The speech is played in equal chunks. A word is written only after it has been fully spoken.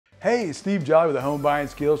Hey, it's Steve Jolly with the Home Buying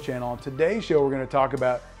Skills Channel. On today's show, we're going to talk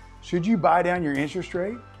about, should you buy down your interest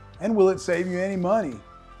rate? And will it save you any money?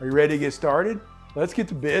 Are you ready to get started? Let's get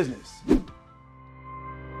to business.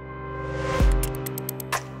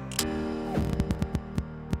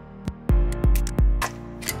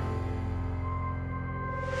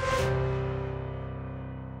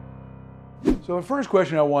 So the first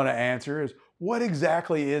question I want to answer is, what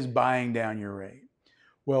exactly is buying down your rate?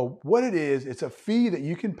 Well, what it is, it's a fee that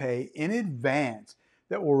you can pay in advance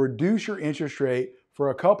that will reduce your interest rate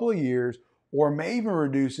for a couple of years or may even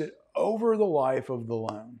reduce it over the life of the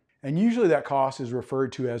loan. And usually that cost is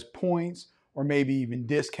referred to as points or maybe even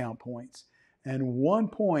discount points. And 1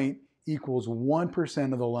 point equals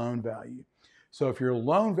 1% of the loan value. So if your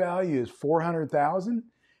loan value is $400,000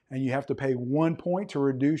 and you have to pay 1 point to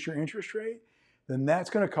reduce your interest rate, then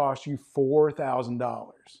that's going to cost you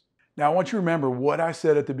 $4,000. Now, I want you to remember what I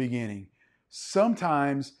said at the beginning.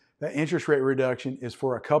 Sometimes the interest rate reduction is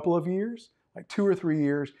for a couple of years, like 2 or 3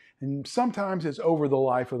 years, and sometimes it's over the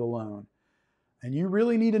life of the loan. And you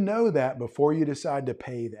really need to know that before you decide to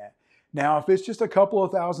pay that. Now, if it's just a couple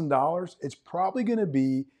of $1,000s, it's probably going to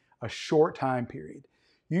be a short time period.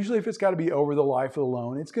 Usually if it's got to be over the life of the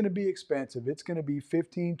loan, it's going to be expensive. It's going to be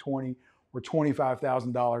 $15,000, $20,000, or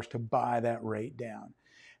 $25,000 to buy that rate down.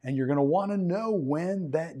 And you're going to want to know when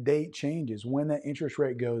that date changes, when that interest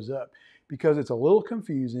rate goes up, because it's a little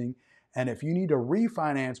confusing. And if you need to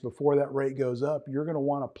refinance before that rate goes up, you're going to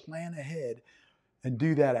want to plan ahead and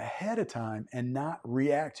do that ahead of time and not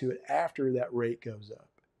react to it after that rate goes up.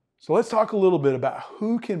 So let's talk a little bit about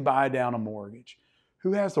who can buy down a mortgage,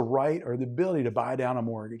 who has the right or the ability to buy down a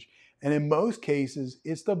mortgage. And in most cases,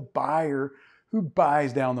 it's the buyer who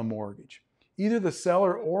buys down the mortgage. Either the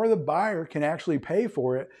seller or the buyer can actually pay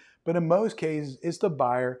for it, but in most cases, it's the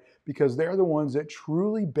buyer because they're the ones that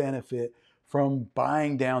truly benefit from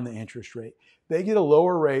buying down the interest rate. They get a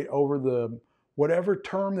lower rate over the whatever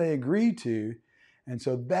term they agree to, and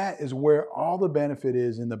so that is where all the benefit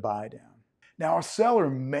is in the buy down. Now, a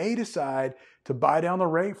seller may decide to buy down the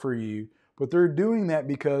rate for you, but they're doing that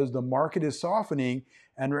because the market is softening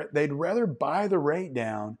and they'd rather buy the rate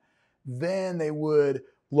down than they would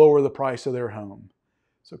lower the price of their home.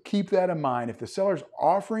 So keep that in mind. If the seller's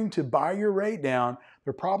offering to buy your rate down,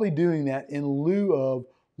 they're probably doing that in lieu of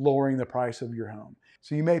lowering the price of your home.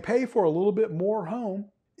 So you may pay for a little bit more home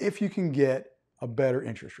if you can get a better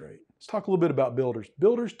interest rate. Let's talk a little bit about builders.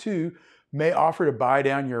 Builders too may offer to buy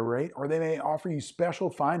down your rate, or they may offer you special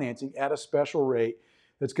financing at a special rate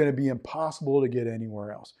that's going to be impossible to get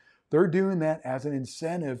anywhere else. They're doing that as an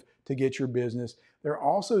incentive to get your business. They're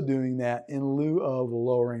also doing that in lieu of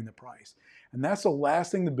lowering the price. And that's the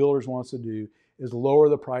last thing the builders wants to do, is lower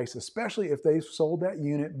the price, especially if they've sold that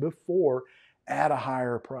unit before at a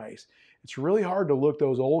higher price. It's really hard to look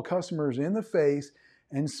those old customers in the face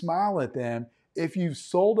and smile at them if you've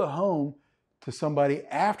sold a home to somebody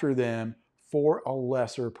after them for a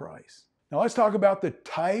lesser price. Now let's talk about the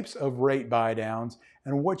types of rate buy downs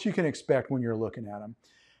and what you can expect when you're looking at them.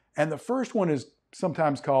 And the first one is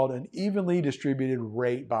sometimes called an evenly distributed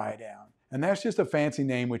rate buy down. And that's just a fancy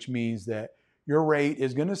name, which means that your rate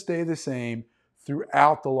is going to stay the same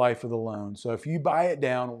throughout the life of the loan. So if you buy it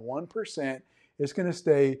down 1%, it's going to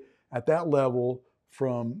stay at that level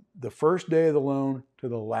from the first day of the loan to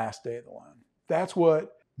the last day of the loan. That's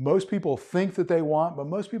what most people think that they want, but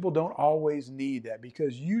most people don't always need that,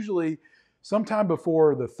 because usually sometime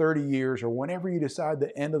before the 30 years or whenever you decide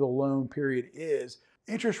the end of the loan period is,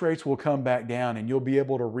 interest rates will come back down and you'll be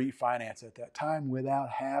able to refinance at that time without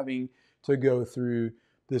having to go through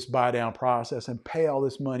this buy down process and pay all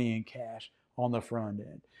this money in cash on the front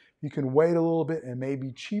end. You can wait a little bit and it may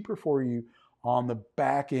be cheaper for you on the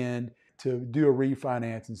back end to do a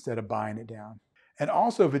refinance instead of buying it down. And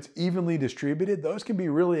also, if it's evenly distributed, those can be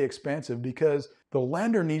really expensive because the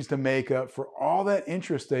lender needs to make up for all that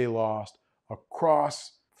interest they lost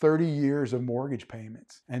across 30 years of mortgage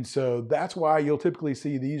payments. And so that's why you'll typically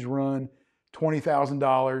see these run $20,000,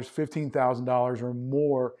 $15,000 or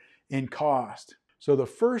more in cost. So the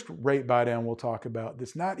first rate buy down we'll talk about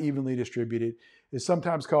that's not evenly distributed is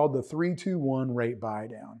sometimes called the 3-2-1 rate buy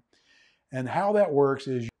down. And how that works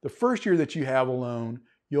is the first year that you have a loan,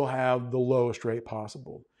 you'll have the lowest rate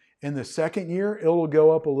possible. In the second year, it'll go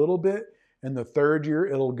up a little bit. In the third year,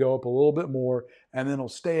 it'll go up a little bit more, and then it'll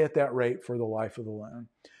stay at that rate for the life of the loan.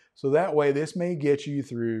 So that way, this may get you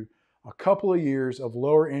through a couple of years of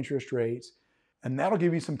lower interest rates, and that'll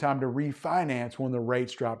give you some time to refinance when the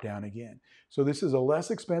rates drop down again. So this is a less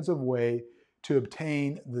expensive way to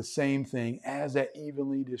obtain the same thing as that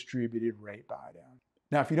evenly distributed rate buy down.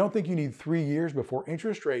 Now, if you don't think you need 3 years before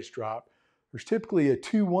interest rates drop, There's typically a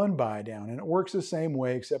 2-1 buy down, and it works the same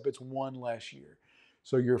way except it's one less year.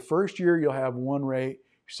 So your first year you'll have one rate,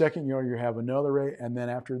 your second year you'll have another rate, and then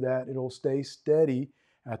after that it'll stay steady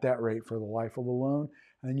at that rate for the life of the loan,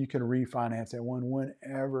 and then you can refinance that one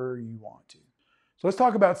whenever you want to. So let's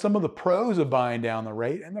talk about some of the pros of buying down the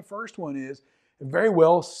rate, and the first one is it very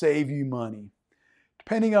well save you money.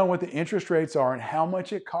 Depending on what the interest rates are and how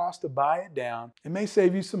much it costs to buy it down, it may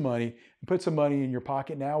save you some money and put some money in your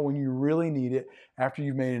pocket now when you really need it after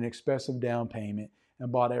you've made an expensive down payment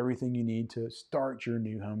and bought everything you need to start your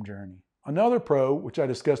new home journey. Another pro, which I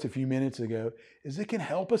discussed a few minutes ago, is it can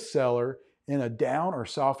help a seller in a down or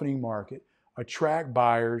softening market attract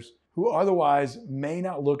buyers who otherwise may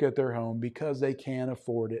not look at their home because they can't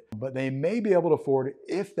afford it, but they may be able to afford it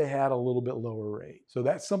if they had a little bit lower rate. So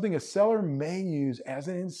that's something a seller may use as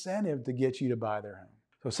an incentive to get you to buy their home.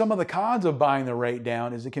 So some of the cons of buying the rate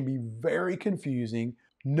down is it can be very confusing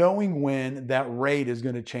knowing when that rate is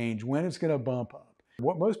going to change, when it's going to bump up.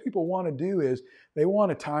 What most people want to do is they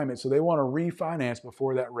want to time it, so they want to refinance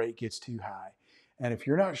before that rate gets too high. And if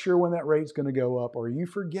you're not sure when that rate's going to go up or you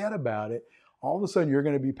forget about it, all of a sudden you're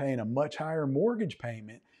going to be paying a much higher mortgage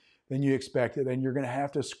payment than you expected, and you're going to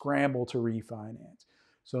have to scramble to refinance.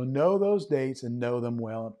 So know those dates and know them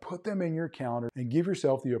well and put them in your calendar and give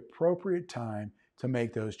yourself the appropriate time to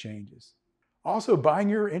make those changes. Also, buying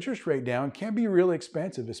your interest rate down can be really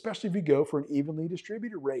expensive, especially if you go for an evenly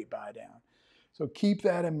distributed rate buy down. So keep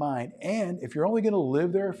that in mind. And if you're only going to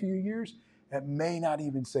live there a few years, that may not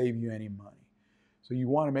even save you any money. So you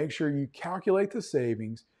want to make sure you calculate the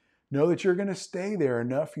savings. Know that you're going to stay there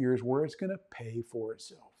enough years where it's going to pay for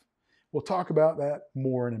itself. We'll talk about that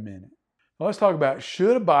more in a minute. Now let's talk about,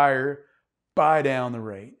 should a buyer buy down the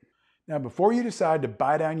rate? Now, before you decide to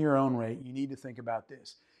buy down your own rate, you need to think about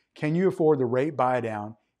this. Can you afford the rate buy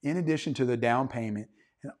down in addition to the down payment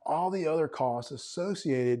and all the other costs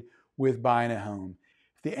associated with buying a home?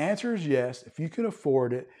 If the answer is yes, if you can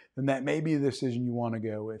afford it, then that may be the decision you want to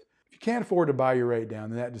go with. If you can't afford to buy your rate down,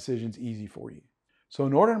 then that decision's easy for you. So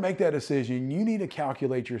in order to make that decision, you need to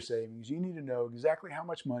calculate your savings. You need to know exactly how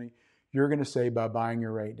much money you're going to save by buying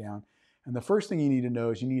your rate down. And the first thing you need to know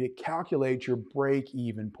is you need to calculate your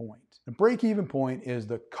break-even point. The break-even point is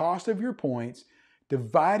the cost of your points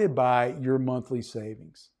divided by your monthly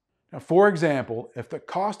savings. Now, for example, if the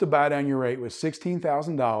cost to buy down your rate was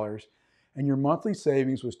 $16,000 and your monthly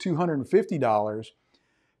savings was $250, if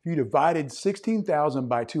you divided $16,000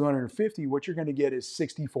 by 250, what you're going to get is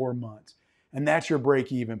 64 months. And that's your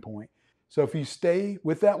break-even point. So if you stay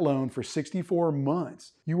with that loan for 64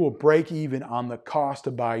 months, you will break even on the cost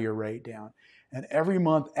to buy your rate down. And every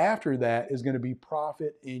month after that is going to be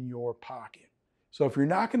profit in your pocket. So if you're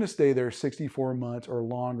not going to stay there 64 months or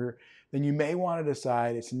longer, then you may want to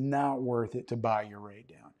decide it's not worth it to buy your rate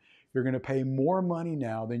down. You're going to pay more money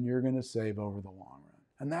now than you're going to save over the long run.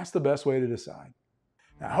 And that's the best way to decide.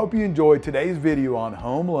 Now, I hope you enjoyed today's video on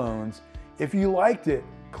home loans. If you liked it,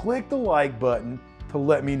 click the like button to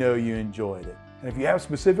let me know you enjoyed it. And if you have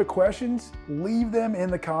specific questions, leave them in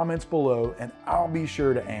the comments below and I'll be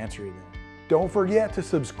sure to answer them. Don't forget to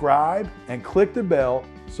subscribe and click the bell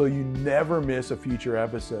so you never miss a future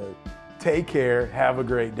episode. Take care. Have a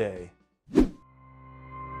great day.